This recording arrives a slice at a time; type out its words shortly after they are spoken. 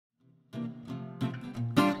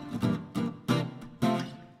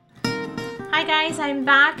Hi guys, I'm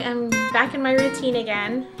back. I'm back in my routine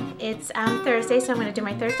again. It's Thursday, so I'm going to do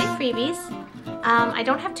my Thursday freebies. I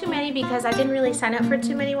don't have too many because I didn't really sign up for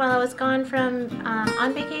too many while I was gone from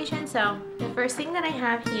on vacation. So the first thing that I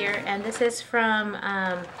have here, and this is from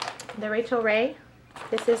the Rachel Ray.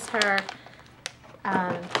 This is her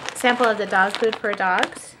sample of the dog food for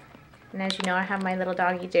dogs. And as you know, I have my little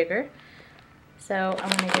doggy Digger. So I'm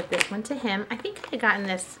going to give this one to him. I think I had gotten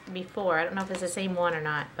this before. I don't know if it's the same one or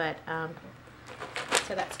not, but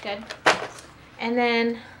so that's good. And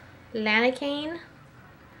then Lanacane. It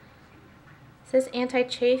says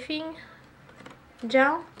anti-chafing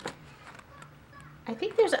gel. I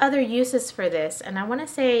think there's other uses for this, and I want to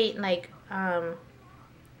say like I'm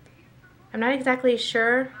not exactly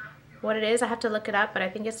sure what it is. I have to look it up, but I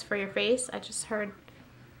think it's for your face. I just heard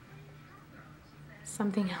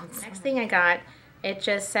something else. Next thing I got, it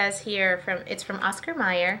just says here it's from Oscar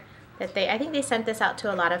Mayer that I think they sent this out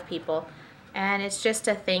to a lot of people, and it's just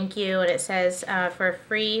a thank you, and it says for a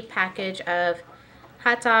free package of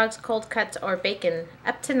hot dogs, cold cuts, or bacon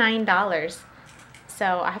up to $9.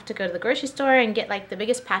 So I have to go to the grocery store and get like the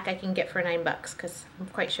biggest pack I can get for $9 because I'm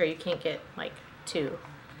quite sure you can't get like 2.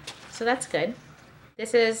 So that's good.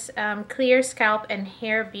 This is Clear Scalp and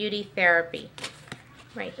Hair Beauty Therapy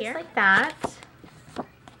right here. Just like that.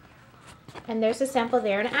 And there's a sample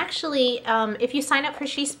there. And actually, if you sign up for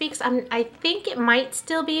She Speaks, I think it might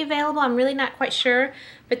still be available. I'm really not quite sure.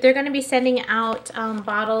 But they're going to be sending out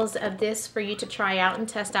bottles of this for you to try out and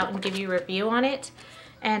test out and give you a review on it.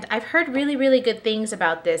 And I've heard really, really good things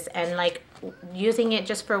about this. And like using it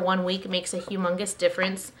just for 1 week makes a humongous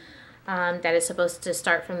difference. That is supposed to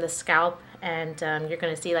start from the scalp. And you're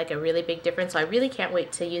going to see like a really big difference. So I really can't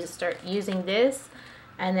wait to start using this.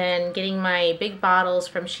 And then getting my big bottles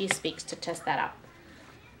from She Speaks to test that out.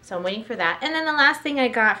 So I'm waiting for that. And then the last thing I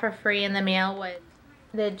got for free in the mail was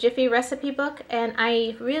the Jiffy recipe book. And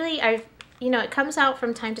you know, it comes out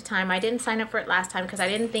from time to time. I didn't sign up for it last time because I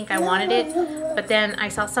didn't think I wanted it. But then I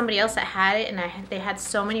saw somebody else that had it, and they had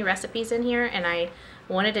so many recipes in here, and I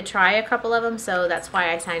wanted to try a couple of them, so that's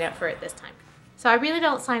why I signed up for it this time. So I really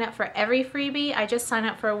don't sign up for every freebie. I just sign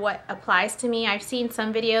up for what applies to me. I've seen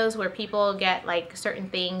some videos where people get like certain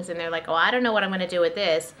things and they're like, oh, I don't know what I'm going to do with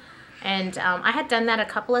this. And I had done that a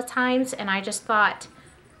couple of times, and I just thought,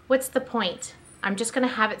 what's the point? I'm just going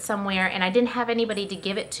to have it somewhere, and I didn't have anybody to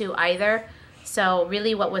give it to either. So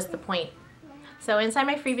really, what was the point? So inside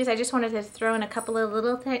my freebies, I just wanted to throw in a couple of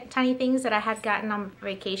little tiny things that I had gotten on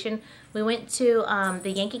vacation. We went to the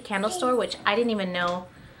Yankee Candle Store, which I didn't even know.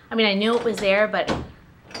 I mean, I knew it was there, but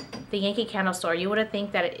the Yankee Candle Store, you would have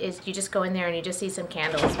think that it is, you just go in there and you just see some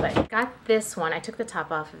candles. But I got this one. I took the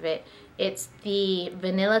top off of it. It's the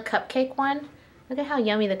vanilla cupcake one. Look at how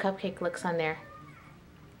yummy the cupcake looks on there.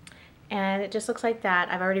 And it just looks like that.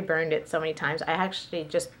 I've already burned it so many times. I actually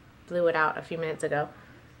just blew it out a few minutes ago.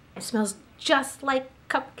 It smells just like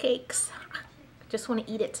cupcakes. I just want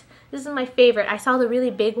to eat it. This is my favorite. I saw the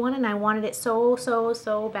really big one and I wanted it so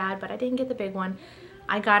bad, but I didn't get the big one.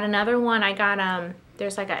 I got another one. I got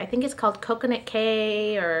there's like I think it's called Coconut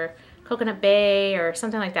K or Coconut Bay or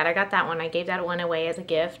something like that. I got that one. I gave that one away as a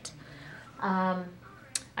gift. I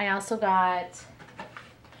also got,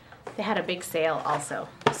 they had a big sale also.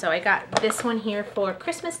 So I got this one here for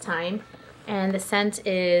Christmas time, and the scent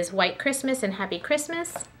is White Christmas and Happy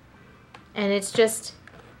Christmas. And it's just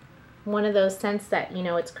one of those scents that, you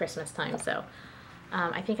know, it's Christmas time. So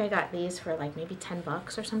I think I got these for like maybe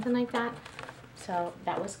 $10 or something like that. So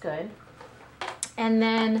that was good. And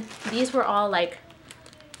then these were all like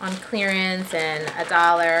on clearance and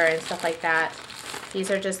 $1 and stuff like that. These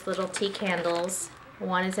are just little tea candles.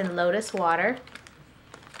 One is in lotus water.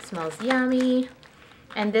 It smells yummy.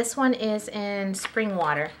 And this one is in spring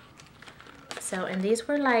water. So, and these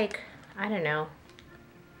were like, I don't know.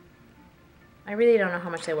 I really don't know how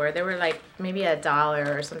much they were. They were like maybe $1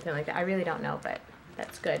 or something like that. I really don't know, but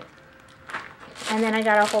that's good. And then I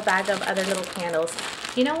got a whole bag of other little candles.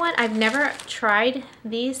 You know what? I've never tried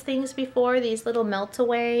these things before, these little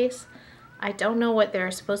melt-aways. I don't know what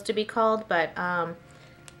they're supposed to be called, but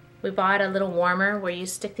we bought a little warmer where you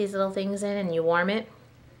stick these little things in and you warm it.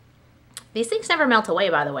 These things never melt away,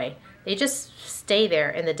 by the way. They just stay there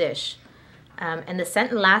in the dish. And the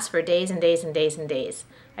scent lasts for days and days and days and days.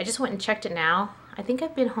 I just went and checked it now. I think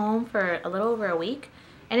I've been home for a little over a week,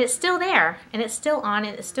 and it's still there, and it's still on,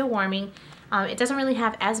 and it's still warming. It doesn't really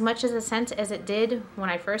have as much as a scent as it did when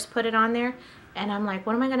I first put it on there. And I'm like,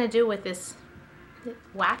 what am I going to do with this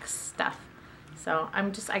wax stuff? So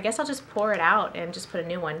I guess I'll just pour it out and just put a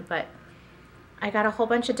new one. But I got a whole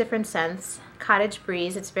bunch of different scents. Cottage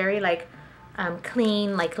Breeze, it's very like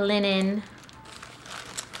clean, like linen.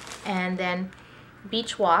 and then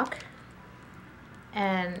Beach Walk.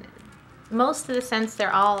 And most of the scents,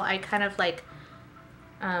 they're all, I kind of like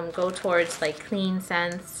go towards like clean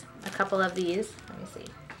scents. A couple of these, let me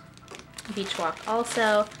see. Beach Walk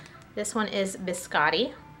also. This one is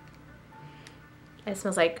biscotti. It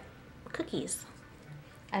smells like cookies.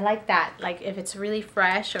 I like that, like if it's really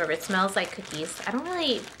fresh or if it smells like cookies. I don't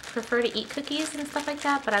really prefer to eat cookies and stuff like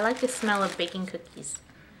that, but I like the smell of baking cookies.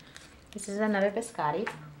 This is another biscotti.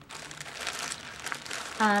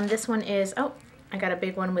 This one is, oh, I got a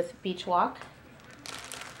big one with Beach Walk.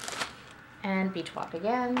 And Beach Walk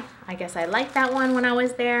again. I guess I liked that one when I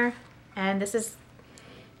was there. And this is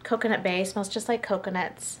Coconut Bay. Smells just like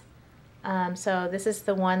coconuts. So this is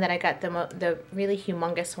the one that I got, the really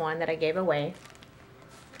humongous one that I gave away.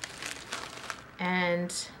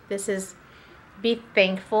 And this is Be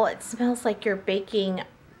Thankful. It smells like you're baking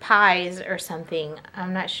pies or something.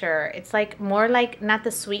 I'm not sure. It's like more like not the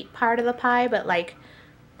sweet part of the pie, but like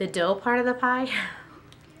the dough part of the pie.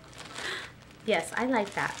 Yes, I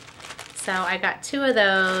like that. So I got 2 of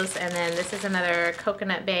those, and then this is another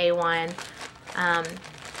Coconut Bay one.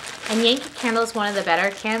 And Yankee Candle is one of the better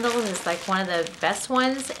candles. It's like one of the best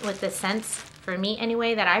ones with the scents, for me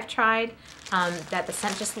anyway, that I've tried. That the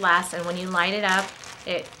scent just lasts, and when you light it up,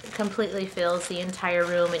 it completely fills the entire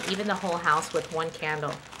room and even the whole house with one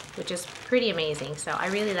candle, which is pretty amazing. So I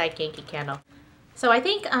really like Yankee Candle. So I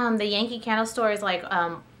think the Yankee Candle store is like,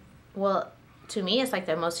 well, to me, it's like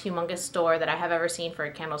the most humongous store that I have ever seen for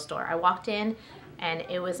a candle store. I walked in and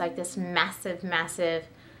it was like this massive, massive,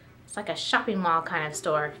 it's like a shopping mall kind of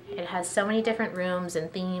store. It has so many different rooms and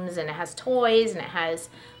themes, and it has toys, and it has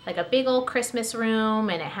like a big old Christmas room,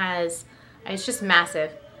 and it has, it's just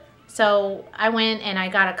massive. So I went and I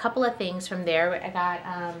got a couple of things from there. I got,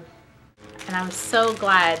 and I'm so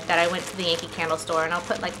glad that I went to the Yankee Candle store, and I'll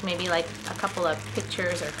put like maybe like a couple of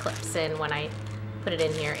pictures or clips in when I put it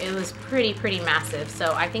in here. It was pretty massive.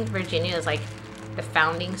 So I think Virginia is like the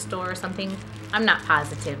founding store or something. I'm not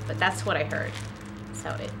positive, but that's what I heard.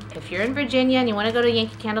 So if you're in Virginia and you want to go to a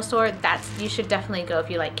Yankee Candle store, you should definitely go if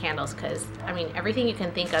you like candles, because I mean everything you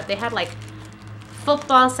can think of. They had like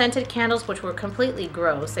football scented candles, which were completely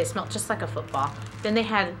gross. They smelled just like a football. Then they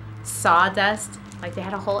had sawdust, like they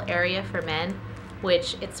had a whole area for men,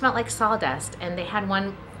 which it smelled like sawdust. And they had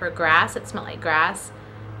one for grass, it smelled like grass.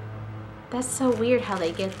 That's so weird how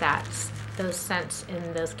they get those scents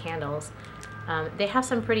in those candles. They have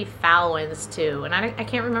some pretty foul ones too, and I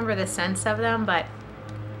can't remember the scents of them, but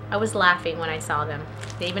I was laughing when I saw them.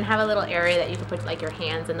 They even have a little area that you can put like your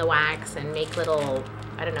hands in the wax and make little,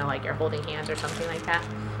 I don't know, like you're holding hands or something like that.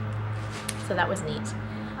 So that was neat.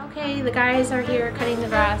 Okay, the guys are here cutting the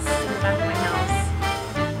grass in the back of my house.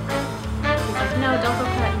 He's like, no, don't go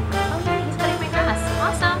cut. Oh yeah, he's cutting my grass.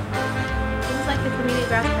 Awesome. This is like the community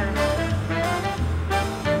grass cutter.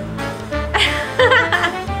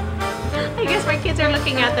 I guess my kids are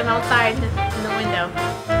looking at them outside in the window.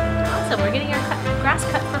 Awesome, we're getting our grass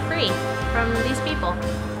cut for free from these people.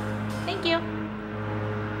 Thank you.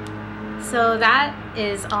 So that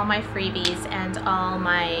is all my freebies and all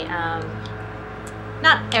my,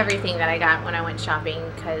 not everything that I got when I went shopping,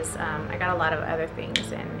 because I got a lot of other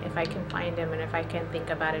things, and if I can find them and if I can think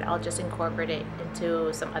about it, I'll just incorporate it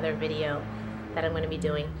into some other video that I'm going to be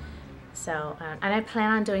doing. So, and I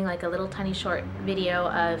plan on doing like a little tiny short video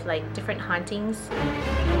of like different hauntings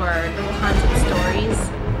or little haunted stories.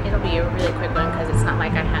 It'll be a really quick one because it's not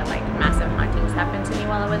like I had like massive hauntings happen to me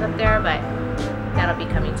while I was up there, but that'll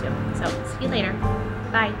be coming too. So, see you later.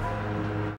 Bye.